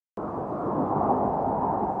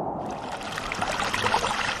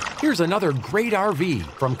Here's another great RV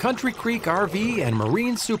from Country Creek RV and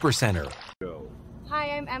Marine Supercenter.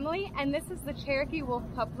 Hi, I'm Emily, and this is the Cherokee Wolf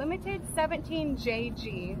Pup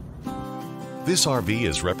Limited-17JG. This RV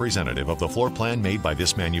is representative of the floor plan made by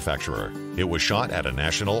this manufacturer. It was shot at a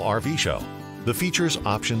national RV show. The features,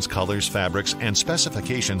 options, colors, fabrics, and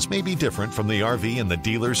specifications may be different from the RV in the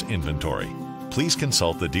dealer's inventory. Please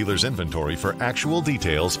consult the dealer's inventory for actual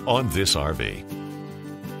details on this RV.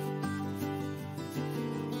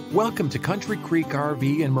 Welcome to Country Creek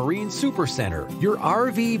RV and Marine Supercenter, your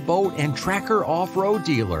RV, boat, and tracker off-road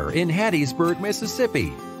dealer in Hattiesburg,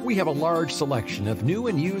 Mississippi. We have a large selection of new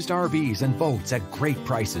and used RVs and boats at great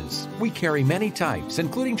prices. We carry many types,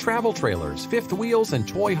 including travel trailers, fifth wheels, and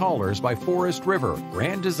toy haulers by Forest River,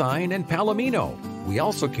 Grand Design, and Palomino. We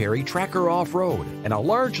also carry Tracker Off-Road and a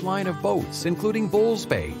large line of boats, including Bulls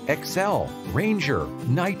Bay, XL, Ranger,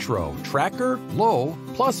 Nitro, Tracker, Low,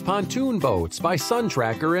 plus pontoon boats by Sun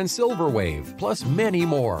Tracker and Silver Wave, plus many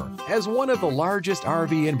more. As one of the largest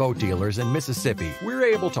RV and boat dealers in Mississippi, we're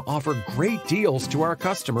able to offer great deals to our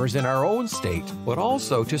customers in our own state, but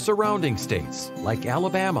also to surrounding states like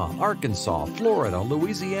Alabama, Arkansas, Florida,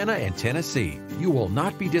 Louisiana, and Tennessee. You will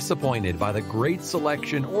not be disappointed by the great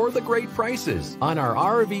selection or the great prices on our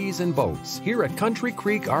RVs and boats here at Country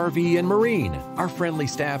Creek RV and Marine. Our friendly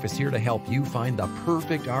staff is here to help you find the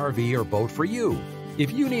perfect RV or boat for you.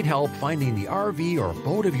 If you need help finding the RV or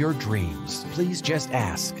boat of your dreams, please just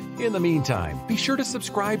ask. In the meantime, be sure to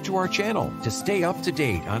subscribe to our channel to stay up to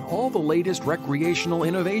date on all the latest recreational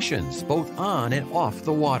innovations, both on and off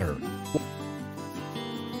the water.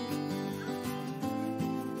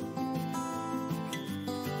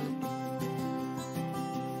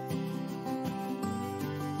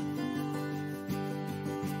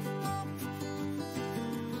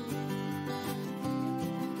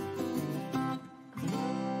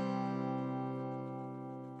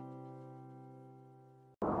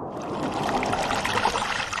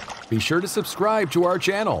 Be sure to subscribe to our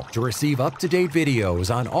channel to receive up-to-date videos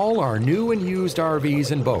on all our new and used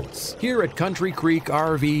RVs and boats here at Country Creek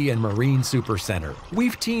RV and Marine Supercenter.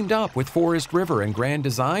 We've teamed up with Forest River and Grand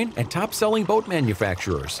Design and top-selling boat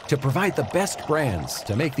manufacturers to provide the best brands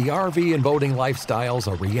to make the RV and boating lifestyles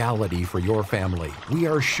a reality for your family. We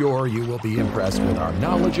are sure you will be impressed with our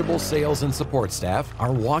knowledgeable sales and support staff,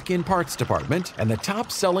 our walk-in parts department, and the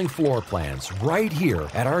top-selling floor plans right here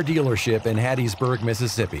at our dealership in Hattiesburg,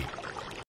 Mississippi.